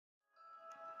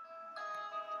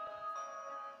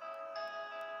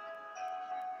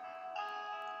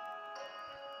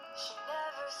She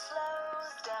never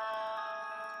slows down.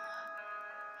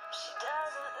 She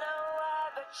doesn't know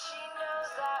why, but she knows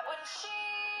that when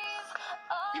she's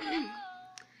alone.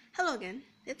 Hello again,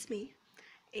 it's me,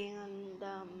 and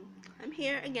I'm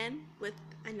here again with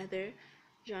another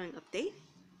drawing update.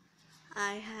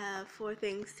 I have 4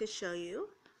 things to show you.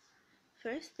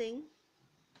 First thing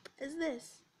is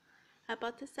this. I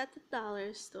bought this at the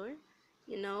dollar store,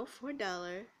 for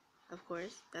 $1, of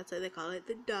course. That's why they call it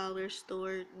the dollar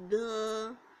store,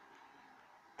 duh.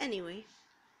 Anyway,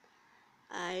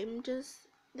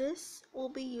 this will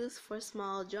be used for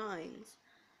small drawings.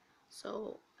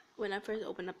 So when I first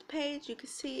opened up the page, you can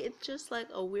see it's just like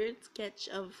a weird sketch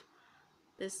of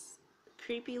this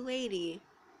creepy lady,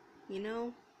 you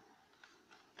know.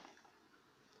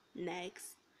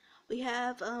 Next, we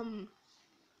have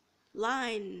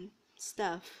line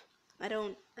stuff. I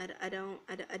don't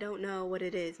know what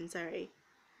it is. I'm sorry.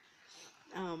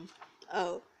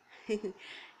 Oh,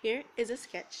 here is a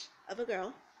sketch of a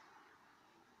girl.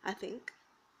 I think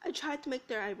I tried to make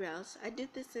their eyebrows. I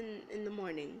did this in the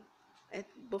morning,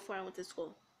 before I went to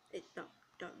school.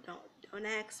 Don't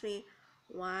ask me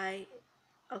why.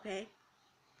 Okay,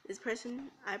 this person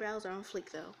eyebrows are on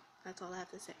fleek though. That's all I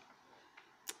have to say.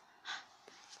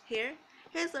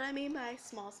 Here's what I mean by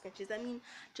small sketches. I mean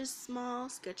just small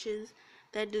sketches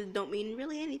that don't mean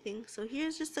really anything. So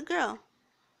here's just a girl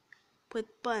with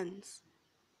buns.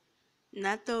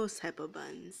 Not those type of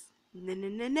buns.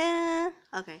 Na.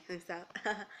 Okay, let me stop.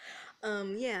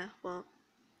 Yeah, well,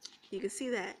 you can see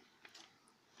that.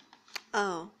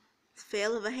 Oh,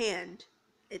 fail of a hand.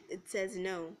 It says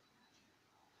no.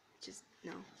 Just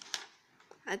no.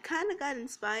 I kind of got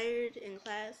inspired in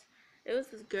class. It was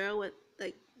this girl with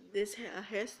like this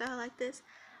hairstyle like this.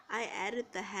 I added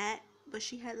the hat, but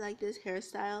she had like this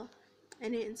hairstyle,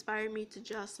 and it inspired me to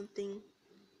draw something.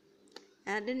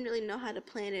 And I didn't really know how to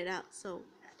plan it out, so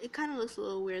it kind of looks a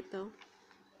little weird though.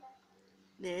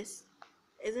 This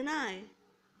is an eye.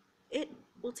 It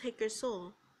will take your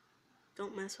soul.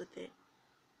 Don't mess with it.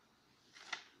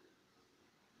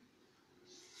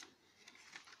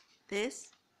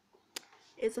 This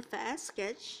is a fast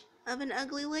sketch of an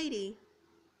ugly lady.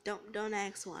 Don't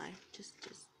ask why. Just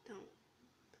don't.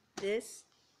 This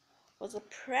was a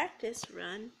practice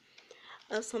run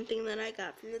of something that I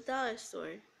got from the dollar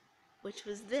store, which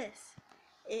was this.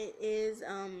 It is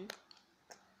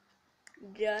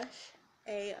just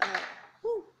a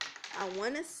I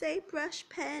want to say brush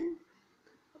pen,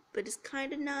 but it's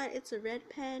kind of not. It's a red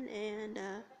pen, and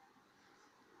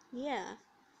yeah,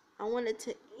 I wanted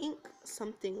to ink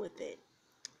something with it.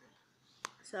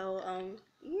 So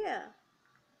yeah.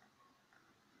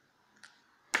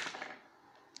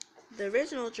 The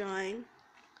original drawing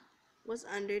was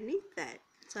underneath that,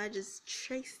 so I just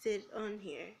traced it on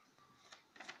here.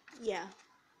 Yeah.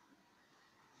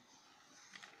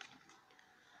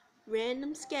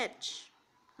 Random sketch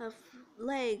of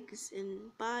legs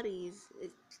and bodies.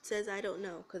 It says I don't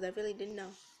know, because I really didn't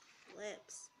know.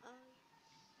 Lips.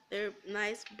 They're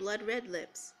nice blood red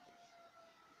lips.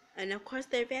 And of course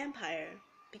they're vampire,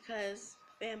 because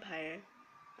vampire.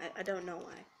 I don't know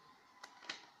why.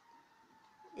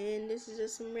 And this is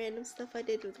just some random stuff I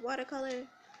did with watercolor.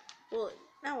 Well,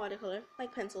 not watercolor,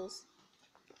 like pencils.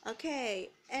 Okay,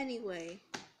 anyway.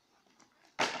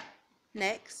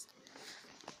 Next,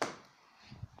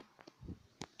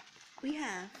 we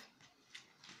have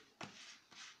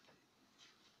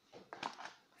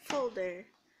folder.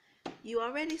 You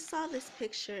already saw this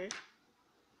picture.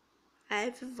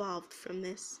 I've evolved from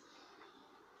this.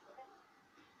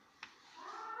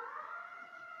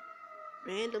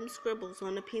 Random scribbles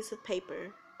on a piece of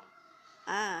paper.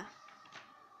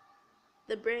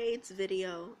 The braids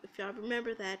video. If y'all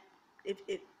remember that,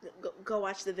 go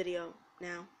watch the video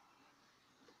now.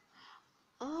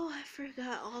 Oh, I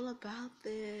forgot all about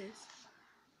this.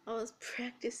 I was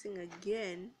practicing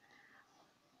again.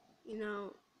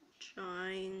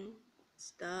 Drawing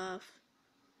stuff.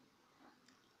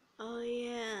 Oh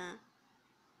yeah.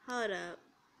 Hold up.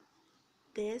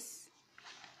 This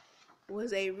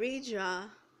was a redraw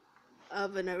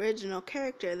of an original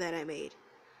character that I made.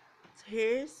 So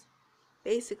here's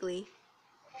the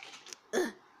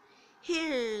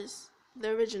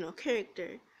original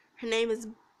character. Her name is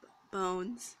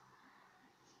Bones.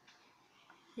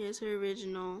 Here's her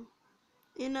original.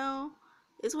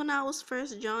 It's when I was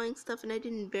first drawing stuff and I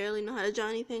didn't barely know how to draw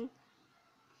anything.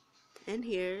 And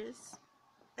I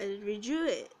redrew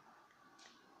it.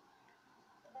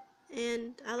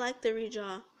 And I like the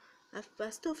redraw. I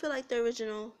still feel like the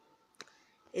original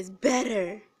is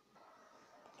better.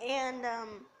 And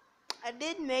I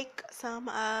did make some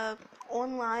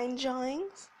online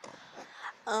drawings.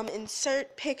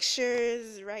 insert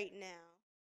pictures right now.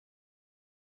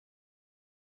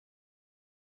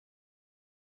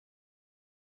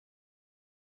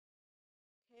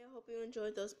 Okay, I hope you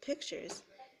enjoyed those pictures.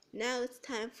 Now it's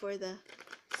time for the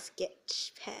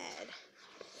sketch pad.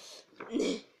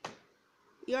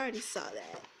 You already saw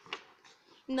that.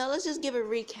 Now let's just give a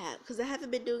recap because I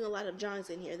haven't been doing a lot of drawings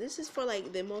in here. This is for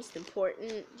like the most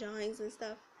important drawings and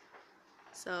stuff.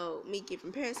 So Miki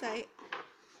from Parasite.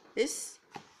 This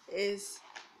is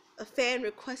a fan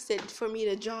requested for me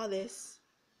to draw this,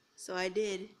 so I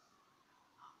did.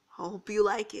 I hope you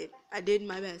like it. I did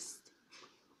my best.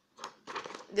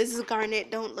 This is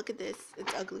Garnet. Don't look at this.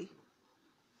 It's ugly.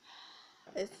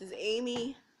 This is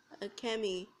Amy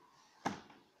Akemi,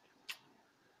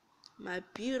 my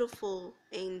beautiful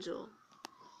angel.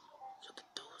 Look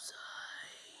at those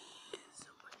eyes.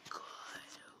 Oh my god.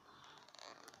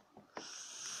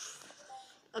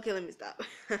 Okay, let me stop.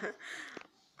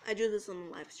 I drew this on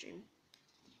the live stream.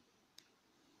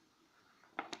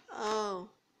 Oh,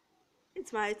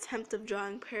 it's my attempt of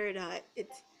drawing Peridot.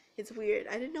 It's weird.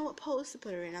 I didn't know what pose to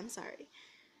put her in. I'm sorry.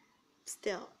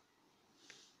 Still,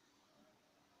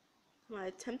 my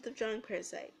attempt of drawing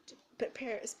Parasite.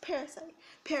 Parasite.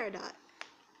 Peridot.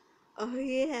 Oh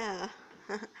yeah.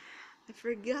 I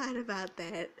forgot about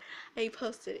that. I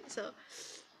posted it. So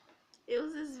it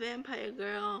was this vampire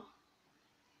girl,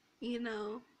 you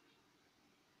know,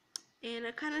 and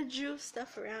I kind of drew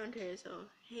stuff around her. So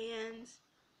hands,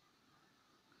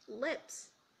 lips,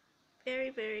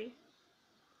 very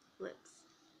lips,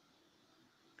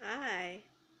 eye,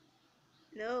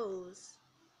 nose,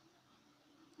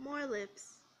 more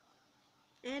lips,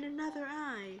 and another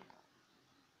eye.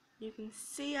 You can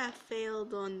see I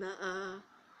failed on the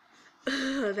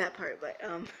that part, but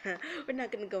we're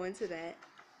not gonna go into that.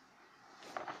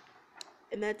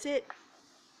 And that's it.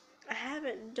 I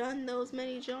haven't done those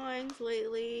many drawings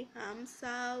lately. I'm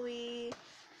sorry.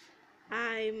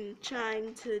 I'm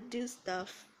trying to do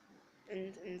stuff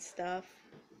and stuff.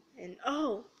 And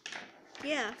oh,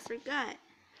 yeah, I forgot.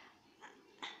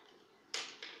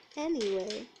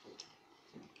 Anyway,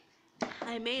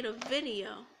 I made a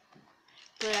video,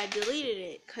 but I deleted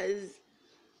it because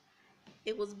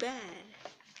it was bad.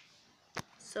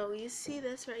 So you see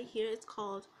this right here. It's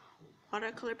called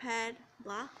watercolor pad,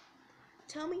 blah.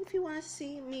 Tell me if you want to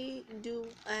see me do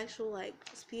actual like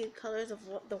speed colors of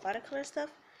the watercolor stuff.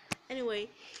 Anyway,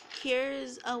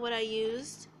 here's what I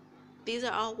used. These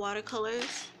are all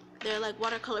watercolors. They're like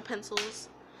watercolor pencils.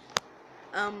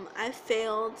 I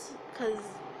failed because,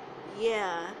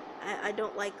 yeah, I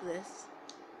don't like this.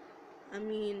 I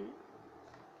mean,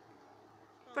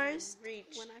 first when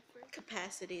I first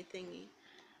capacity thingy.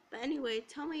 But anyway,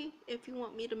 tell me if you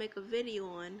want me to make a video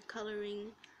on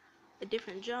coloring a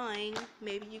different drawing.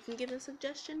 Maybe you can give a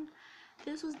suggestion.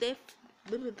 This was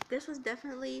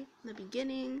definitely the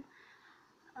beginning.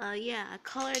 Yeah, I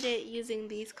colored it using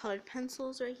these colored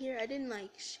pencils right here. I didn't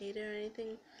like shade it or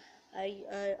anything.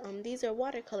 These are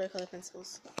watercolor color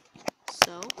pencils.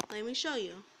 So let me show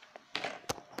you.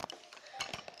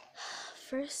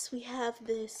 First, we have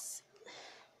this.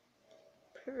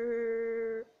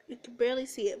 You can barely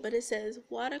see it, but it says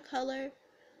watercolor.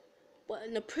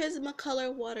 In the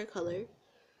Prismacolor watercolor,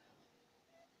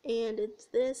 and it's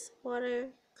this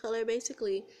watercolor.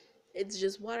 Basically, it's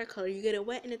just watercolor. You get it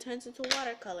wet and it turns into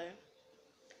watercolor.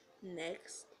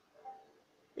 Next,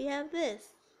 we have this.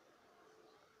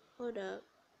 Hold up.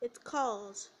 It's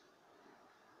called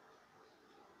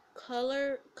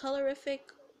Colorific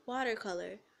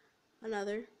Watercolor.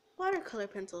 Another watercolor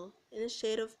pencil in a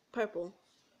shade of purple.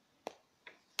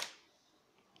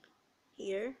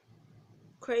 Here,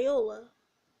 Crayola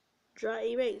Dry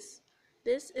Erase.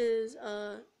 This is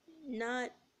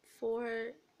not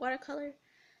for watercolor,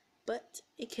 but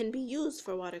it can be used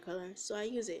for watercolor, so I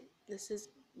use it. This is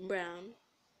brown.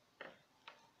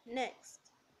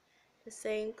 Next, the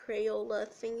same Crayola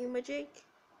thingy-majig,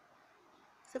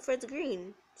 except for it's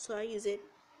green, so I use it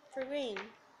for green.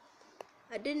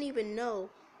 I didn't even know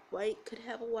white could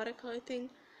have a watercolor thing,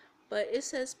 but it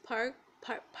says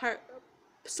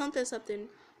something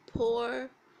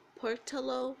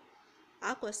Portillo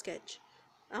Aqua Sketch.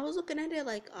 I was looking at it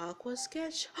like Aqua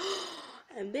Sketch,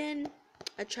 and then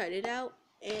I tried it out,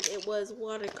 and it was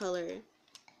watercolor.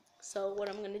 So what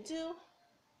I'm gonna do?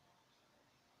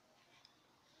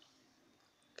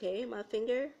 Okay, my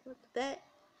finger. Look at that.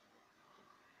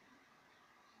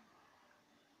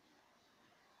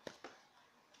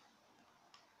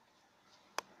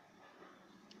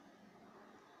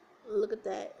 Look at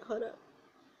that. Hold up.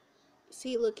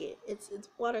 See, look it. It's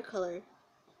watercolor.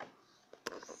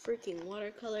 Freaking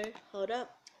watercolor. Hold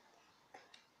up.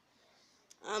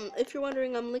 If you're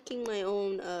wondering, I'm licking my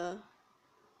own,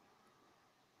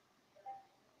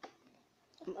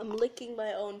 I'm licking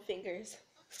my own fingers.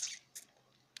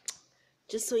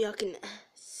 Just so y'all can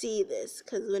see this,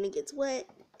 because when it gets wet,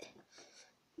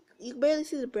 you can barely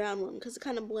see the brown one, because it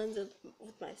kind of blends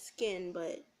with my skin,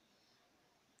 but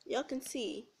y'all can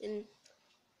see, and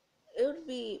it would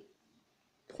be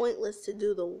pointless to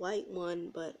do the white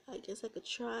one, but I guess I could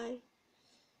try.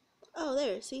 Oh,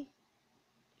 there, see?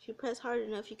 If you press hard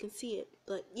enough, you can see it,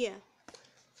 but yeah.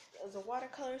 There's the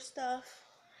watercolor stuff.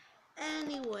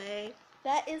 Anyway,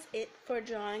 that is it for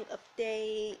drawing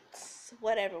updates,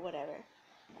 whatever.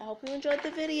 I hope you enjoyed the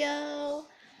video,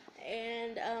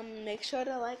 and make sure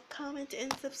to like, comment,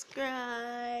 and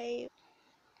subscribe.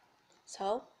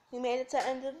 So, we made it to the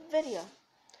end of the video.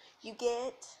 You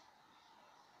get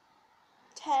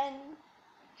 10,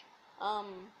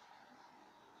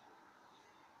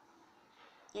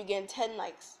 you get 10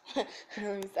 likes. Let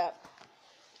me stop.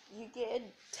 You get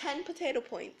 10 potato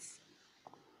points.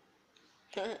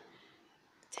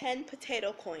 10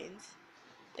 potato coins.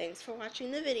 Thanks for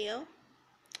watching the video.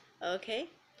 Okay,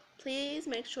 please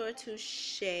make sure to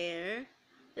share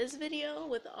this video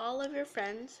with all of your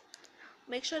friends.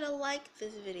 Make sure to like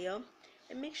this video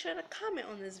and make sure to comment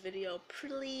on this video,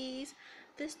 please.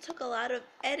 This took a lot of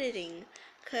editing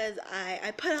because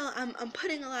I'm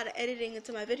putting a lot of editing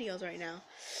into my videos right now.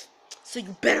 So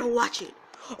you better watch it,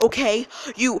 okay?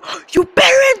 You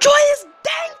better enjoy this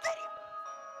dang video.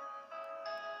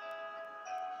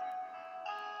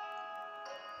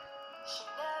 She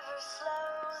never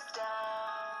slows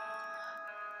down.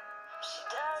 She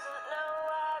doesn't know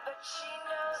why, but she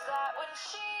knows that when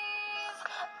she's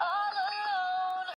all alone.